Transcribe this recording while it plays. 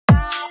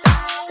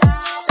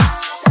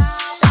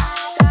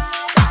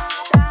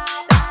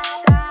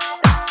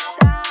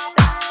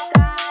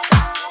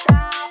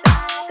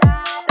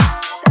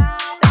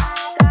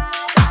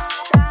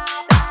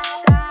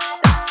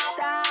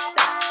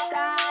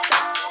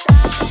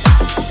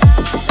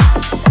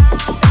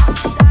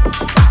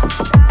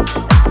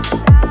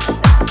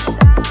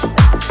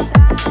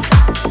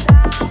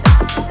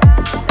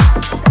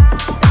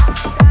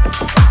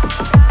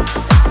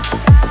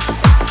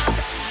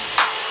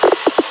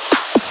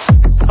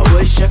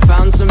wish I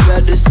found some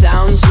better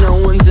sounds no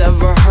one's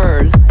ever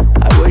heard.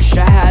 I wish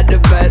I had a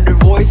better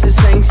voice that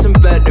sang some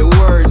better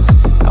words.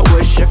 I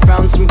wish I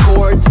found some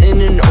chords in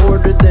an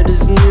order that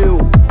is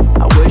new.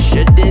 I wish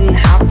I didn't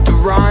have to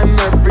rhyme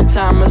every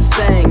time I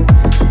sang.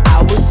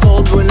 I was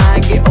told when I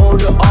get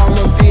older all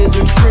my fears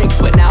would shrink,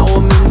 but now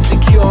I'm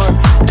insecure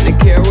and I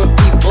care what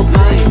people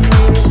think. My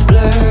name's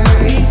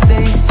Blurry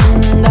Face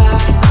and I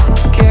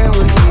care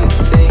what you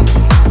think.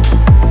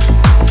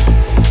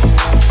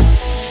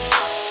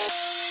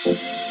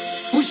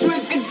 Wish we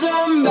could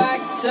turn back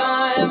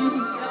time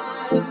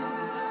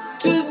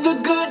to the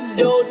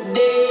good old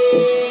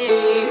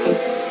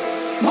days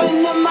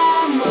when the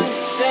mama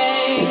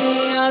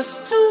sang us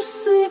to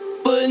sleep,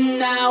 but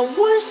now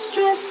we're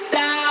stressed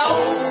out.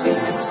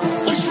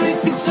 Wish we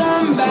could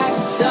turn back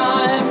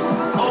time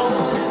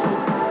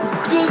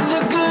to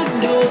the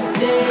good old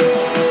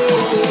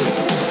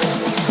days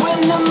when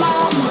the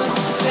mama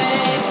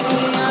sang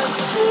us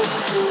to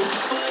sleep,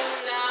 but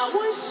now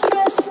we're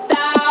stressed out.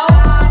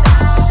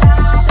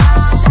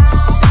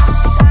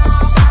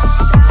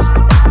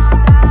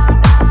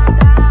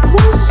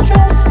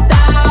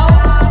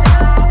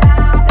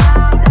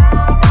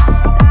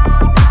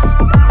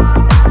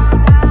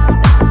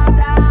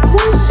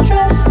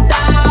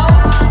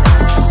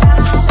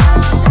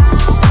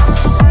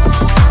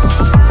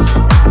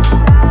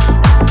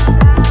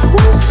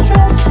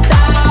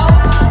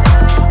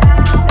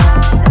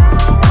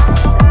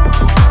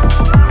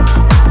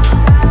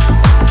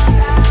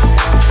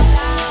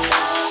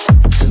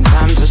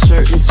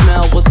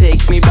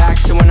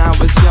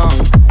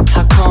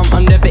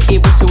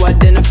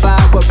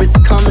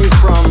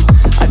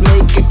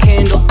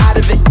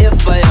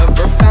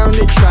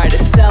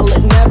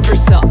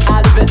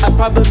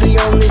 Probably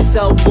only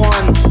sell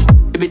one,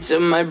 maybe to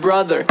my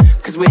brother,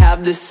 cause we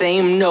have the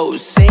same nose,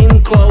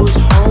 same clothes,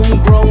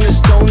 homegrown, a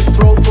stone's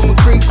throw from a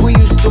creek we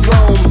used to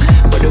roam.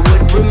 But it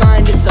would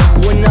remind us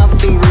of when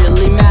nothing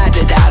really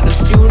mattered. Out of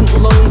student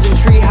loans and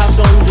treehouse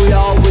homes, we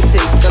all would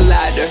take the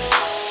ladder.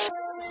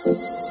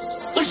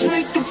 Wish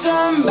we could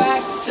turn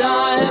back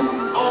time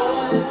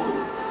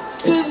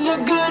to the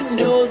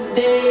good old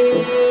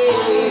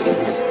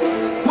days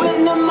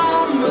when the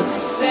mama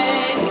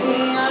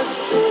sang us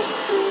to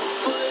sleep.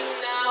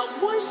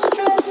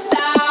 Stressed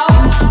out.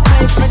 Used to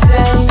play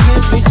pretend,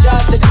 give each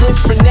other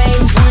different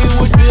names. We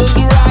would build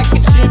a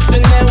rocket ship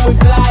and then we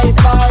fly it